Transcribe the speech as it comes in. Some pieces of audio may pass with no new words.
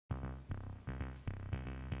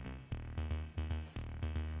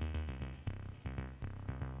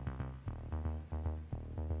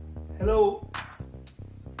Hello!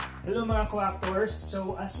 Hello mga co-actors!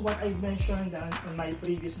 So as what I've mentioned on my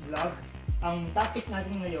previous vlog, ang topic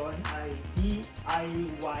natin ngayon ay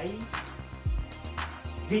DIYVTR.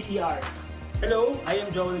 Hello! I am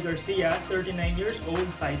Joel Garcia, 39 years old,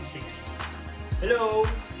 5'6". Hello!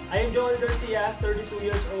 I am Joel Garcia, 32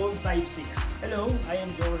 years old, 5'6". Hello! I am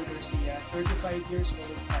Joel Garcia, 35 years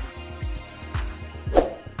old, 5'6".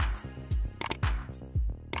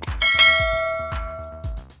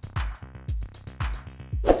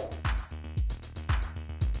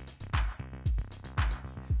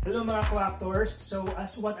 Hello mga co-actors! So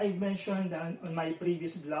as what I've mentioned on my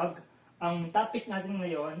previous vlog, ang topic natin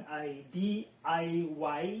ngayon ay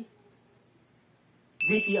DIYVTR.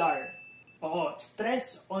 Oo,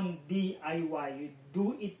 stress on DIY, you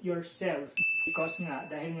do it yourself. Because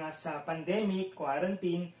nga, dahil nga sa pandemic,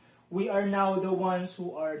 quarantine, we are now the ones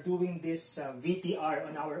who are doing this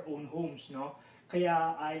VTR on our own homes, no?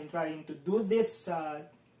 Kaya I'm trying to do this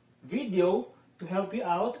video to help you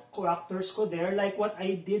out, co-actors ko there, like what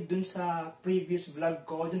I did dun sa previous vlog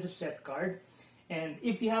ko, dun sa set card. And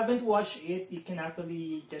if you haven't watched it, you can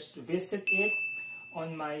actually just visit it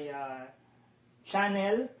on my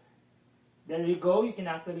channel. There you go, you can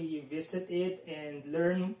actually visit it and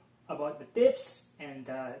learn about the tips and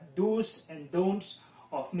do's and don'ts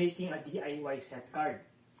of making a DIY set card.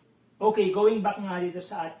 Okay, going back nga dito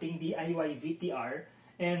sa ating DIY VTR.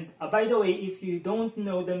 And by the way, if you don't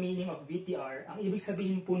know the meaning of VTR, ang ibig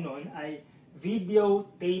sabihin po nun ay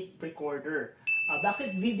video tape recorder.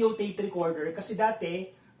 Bakit video tape recorder? Kasi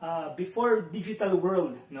dati, before digital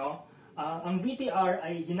world, no, ang VTR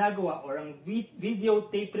ay ginagawa, or ang video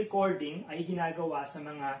tape recording ay ginagawa sa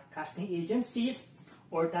mga casting agencies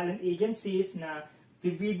or talent agencies na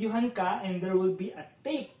videohan ka, and there will be a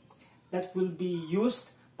tape that will be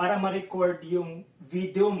used para ma-record yung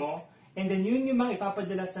video mo. And then yun yung mga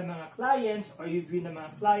ipapadala sa mga clients or review ng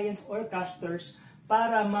mga clients or casters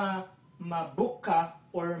para ma-book ka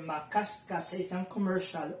or ma-cast ka sa isang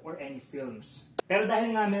commercial or any films. Pero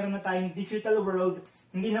dahil nga meron na tayong digital world,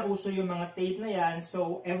 hindi na uso yung mga tape na yan,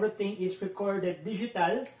 so everything is recorded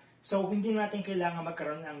digital, so hindi natin kailangan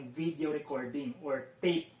magkaroon ng video recording or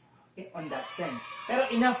tape on that sense.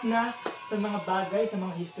 Pero enough na sa mga bagay, sa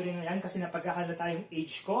mga history na yan, kasi napagkakalata yung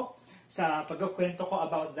age ko sa pagkakwento ko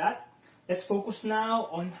about that. Let's focus now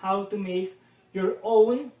on how to make your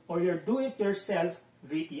own or your do-it-yourself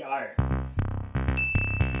VTR.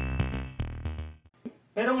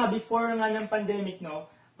 Pero nga, before nga ng pandemic, no,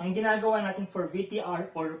 ang ginagawa natin for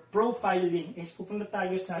VTR or profiling is pupunta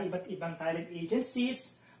tayo sa iba't ibang talent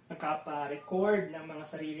agencies, magkapa-record ng mga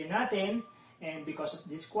sarili natin, and because of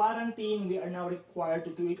this quarantine, we are now required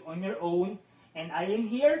to do it on your own. And I am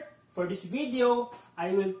here for this video.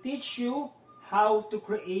 I will teach you how to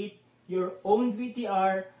create your own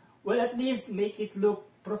VTR, well, at least make it look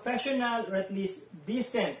professional or at least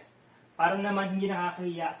decent para naman hindi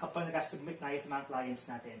nakakahiya kapag nakasubmit tayo sa mga clients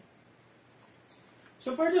natin.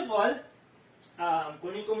 So first of all,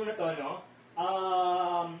 kunin ko muna to, no?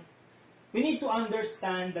 We need to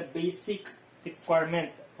understand the basic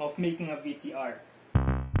requirement of making a VTR.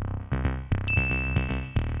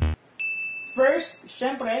 First,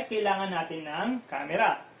 syempre, kailangan natin ng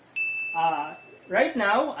camera. Right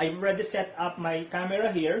now, I've already set up my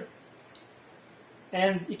camera here,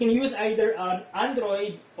 and you can use either an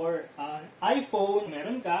Android or an iPhone,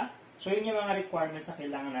 meron ka. So yun yung mga requirements na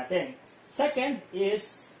kailangan natin. Second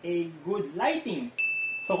is a good lighting.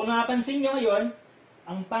 So kung napansin nyo ngayon,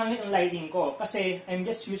 ang pangit ang lighting ko kasi I'm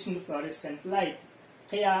just using the fluorescent light.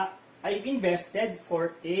 Kaya I've invested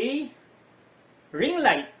for a ring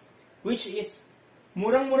light, which is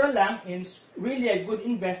murang-mura lang and really a good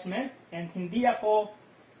investment, and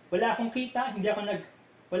wala akong kita,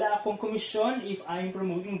 wala akong commission if I'm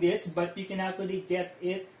promoting this, but you can actually get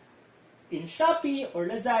it in Shopee or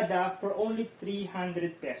Lazada for only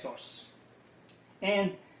 300 pesos.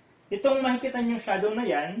 And itong makikita nyo shadow na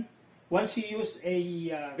yan, once you use a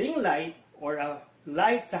ring light or a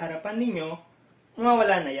light sa harapan ninyo,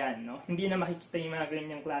 mawawala na yan, no? Hindi na makikita yung mga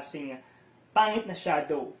ganyang klaseng pangit na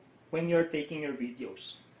shadow when you're taking your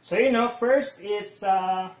videos. So you know, first is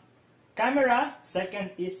camera,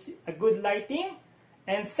 second is a good lighting,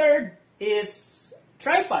 and third is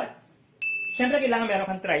tripod. Siyempre kailangan meron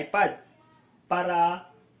kang tripod para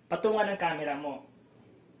patungan ng camera mo.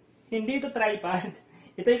 Hindi ito tripod,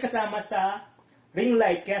 ito yung kasama sa ring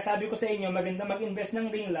light. Kaya sabi ko sa inyo, maganda mag-invest ng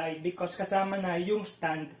ring light because kasama na yung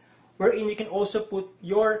stand wherein you can also put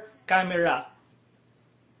your camera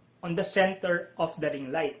on the center of the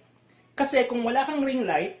ring light. Kasi kung wala kang ring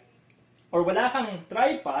light or wala kang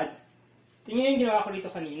tripod, tingnan yung ginawa ko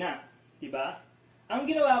dito kanina, di ba? Ang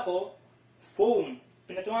ginawa ko, foam.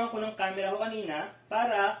 Pinatungan ko ng camera ko kanina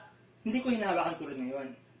para hindi ko hinahawakan tulad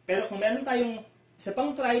ngayon. Pero kung meron tayong isa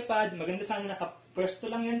pang tripod, maganda sana nakapwesto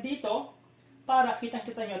lang yan dito para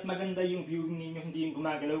kitang-kita nyo at maganda yung viewing ninyo, hindi yung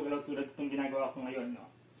gumagalaw-galaw tulad itong ginagawa ko ngayon. No?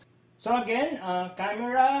 So again,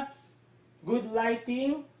 camera, good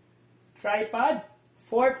lighting, tripod.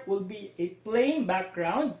 Fourth will be a plain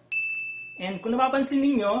background. And kung napapansin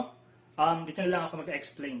ninyo, dito na lang ako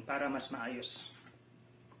mag-explain para mas maayos.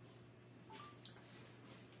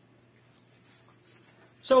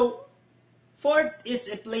 So, fourth is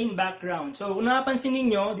a plain background. So, kung napapansin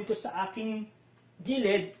ninyo, dito sa aking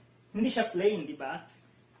gilid, hindi siya plain, di ba?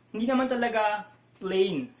 Hindi naman talaga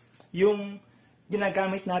plain yung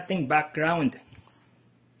ginagamit nating background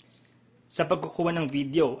sa pagkukuha ng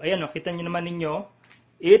video. Ayan, kita nyo naman ninyo,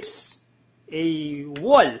 it's a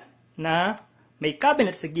wall na may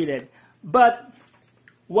cabinet sa gilid. But,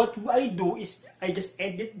 what I do is, I just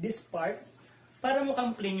edit this part para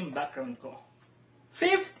mukhang plain yung background ko.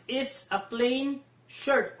 Fifth is a plain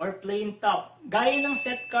shirt or plain top. Gaya ng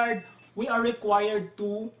set card, we are required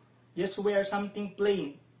to just wear something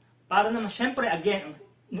plain. Para naman, syempre, again,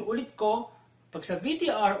 inuulit ko, pag sa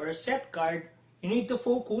VTR or set card, you need to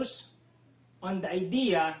focus on the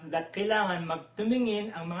idea that kailangan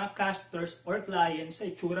magtumingin ang mga casters or clients sa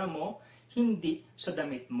itsura mo, hindi sa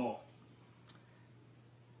damit mo.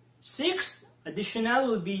 Sixth, additional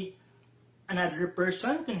will be another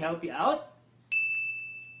person can help you out.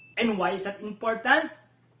 And why is that important?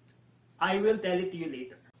 I will tell it to you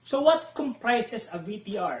later. So what comprises a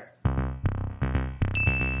VTR?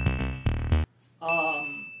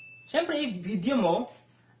 Siyempre, video mo,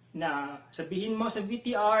 na sabihin mo sa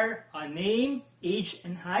VTR, name, age,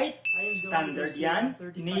 and height. Standard yan.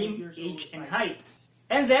 Name, age, and height.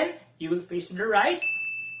 And then, you will face to the right.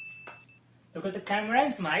 Look at the camera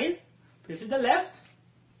and smile. Face to the left.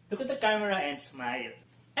 Look at the camera and smile.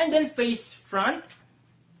 And then face front.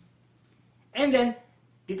 And then,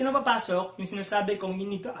 dito na papasok yung sinasabi kong you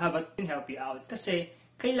need to have a can help you out. Kasi,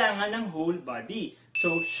 kailangan ng whole body.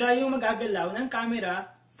 So, siya yung magagalaw ng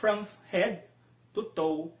camera from head to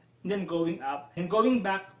toe, and then going up, and going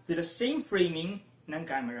back to the same framing ng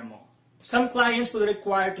camera mo. Some clients will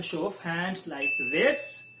require to show of hands like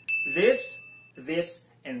this, this, this,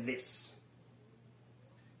 and this.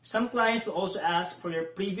 Some clients will also ask for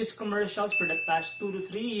your previous commercials for the past 2 to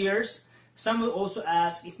 3 years. Some will also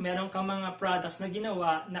ask if meron kang mga products na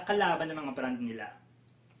ginawa na kalaban ng mga brand nila.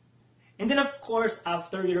 And then of course,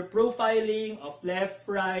 after your profiling of left,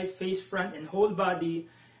 right, face front, and whole body,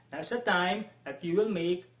 that's the time that you will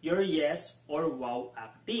make your yes or wow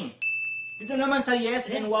acting. Dito naman sa yes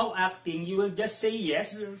and wow acting, you will just say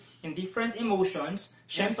yes in different emotions.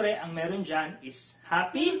 Siyempre, ang meron dyan is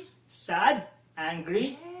happy, sad,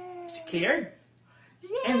 angry, scared.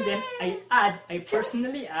 And then I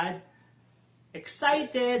personally add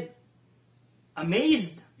excited,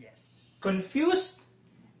 amazed, confused,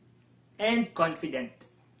 and confident.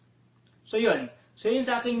 So yun. So yun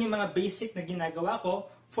sa akin yung mga basic na ginagawa ko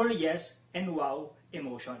for yes and wow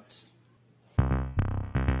emotions.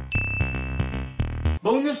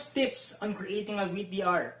 Bonus tips on creating a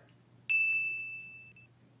VTR.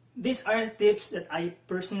 These are tips that I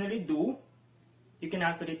personally do. You can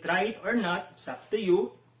actually try it or not. It's up to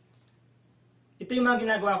you. Ito yung mga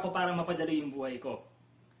ginagawa ko para mapadali yung buhay ko.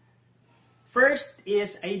 First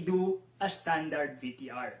is I do a standard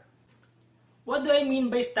VTR. What do I mean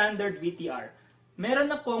by standard VTR? Meron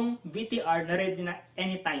akong VTR na ready na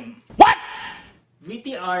anytime. What?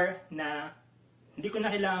 VTR na hindi ko na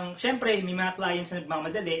kailangang, syempre may mga clients na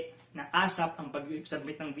nagmamadali na ASAP ang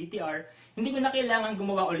pag-submit ng VTR. Hindi ko na kailangan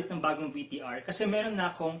gumawa ulit ng bagong VTR kasi meron na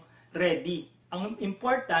akong ready. Ang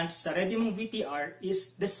importance sa ready mong VTR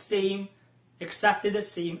is the same, exactly the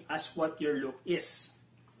same as what your look is.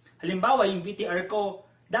 Halimbawa, yung VTR ko,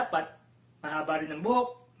 dapat mahaba rin ang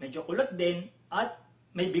buhok, medyo kulot din, at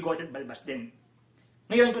may bigot at balbas din.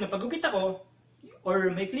 Ngayon, kung napagupit ako,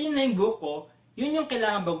 or may clean na yung buhok ko, yun yung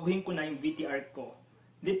kailangan baguhin ko na yung VTR ko.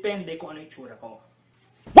 Depende kung ano yung tsura ko.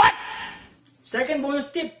 What? Second bonus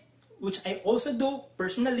tip, which I also do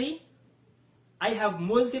personally, I have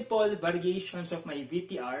multiple variations of my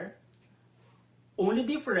VTR. Only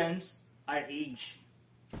difference are age.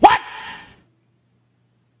 What?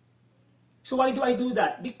 So why do I do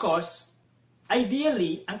that? Because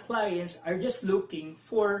ideally, ang clients are just looking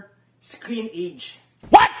for screen age.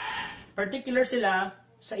 What? Particular sila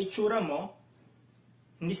sa itsura mo,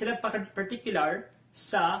 hindi sila particular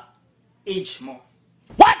sa age mo.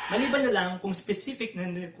 What? Maliban na lang kung specific na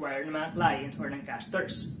require ng mga clients or ng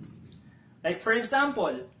casters. Like for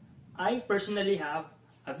example, I personally have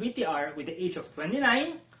a VTR with the age of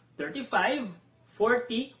 29, 35,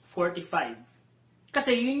 40, 45.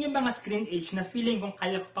 Kasi yun yung mga screen age na feeling kong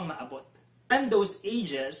kaya ko pang maabot. And those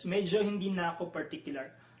ages, medyo hindi na ako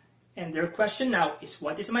particular. And their question now is,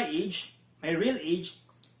 what is my age? My real age?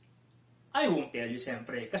 I won't tell you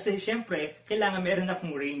siyempre. Kasi siyempre, kailangan meron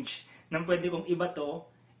akong range ng pwede kong iba to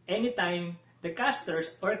anytime the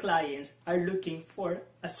casters or clients are looking for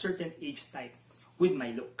a certain age type with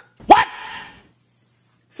my look. What?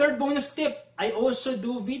 Third bonus tip, I also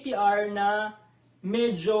do VTR na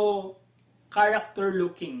medyo character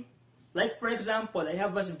looking. Like for example, I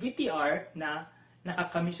have a VTR na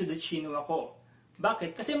nakakamiso de chino ako.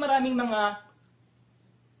 Bakit? Kasi maraming mga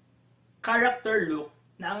character look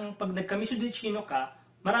na ang pag nagkamiso de chino ka,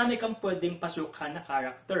 marami kang pwedeng pasukan na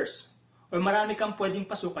characters. Or marami kang pwedeng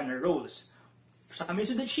pasukan na roles. Sa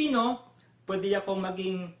kamiso de chino, pwede ako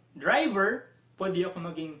maging driver, pwede ako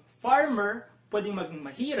maging farmer, pwedeng maging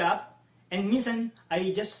mahirap, and minsan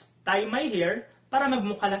I just tie my hair para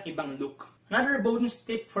magmukha lang ibang look. Another bonus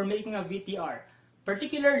tip for making a VTR,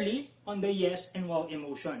 particularly on the yes and wow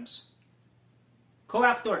emotions.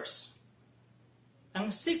 Co-actors.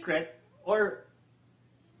 Ang secret or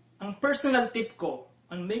ang personal tip ko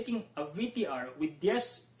on making a VTR with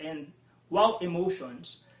yes and wow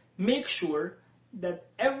emotions, make sure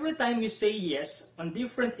that every time you say yes on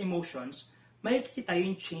different emotions, makikita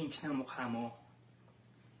yung change ng mukha mo.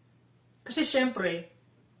 Kasi syempre,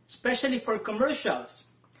 especially for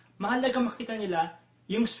commercials, mahalaga makita nila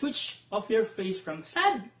yung switch of your face from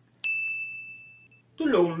sad to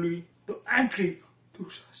lonely, to angry, to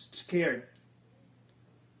scared,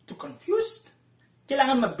 to confused.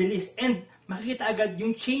 Kailangan mabilis and makikita agad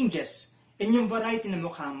yung changes and yung variety ng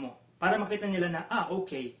mukha mo para makita nila na,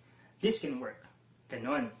 okay, this can work.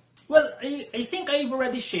 Ganon. Well, I think I've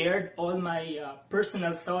already shared all my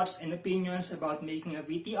personal thoughts and opinions about making a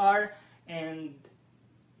VTR and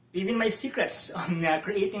even my secrets on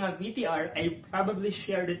creating a VTR. I probably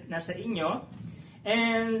shared it na sa inyo.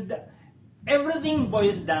 And everything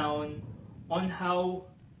boils down on how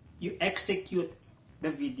you execute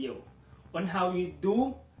the video, on how you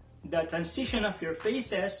do the transition of your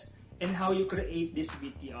faces, and how you create this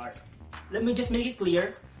VTR. Let me just make it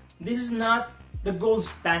clear, this is not the gold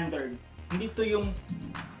standard. Hindi to yung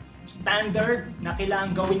standard na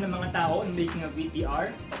kailangan gawin ng mga tao in making a VTR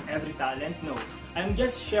of every talent. No. I'm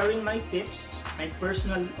just sharing my tips, my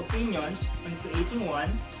personal opinions on creating one,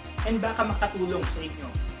 and baka makatulong sa inyo,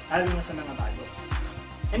 lalo na sa mga bago.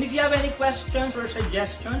 And if you have any questions or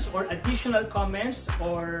suggestions or additional comments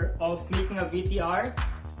or of making a VTR,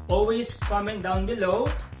 always comment down below.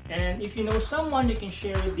 And if you know someone, you can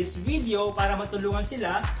share this video para matulungan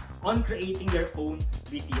sila on creating their own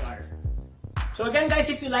VTR. So again guys,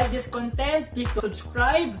 if you like this content, please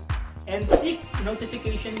subscribe and click the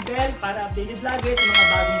notification bell para updated lagi sa mga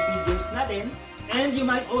bagong videos natin. And you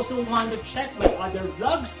might also want to check my other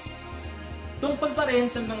vlogs tungkol pa rin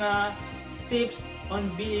sa mga tips on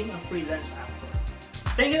being a freelance actor.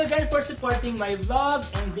 Thank you again for supporting my vlog,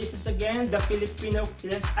 and this is again the Filipino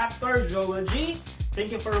freelance actor, Joel G.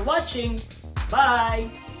 Thank you for watching. Bye!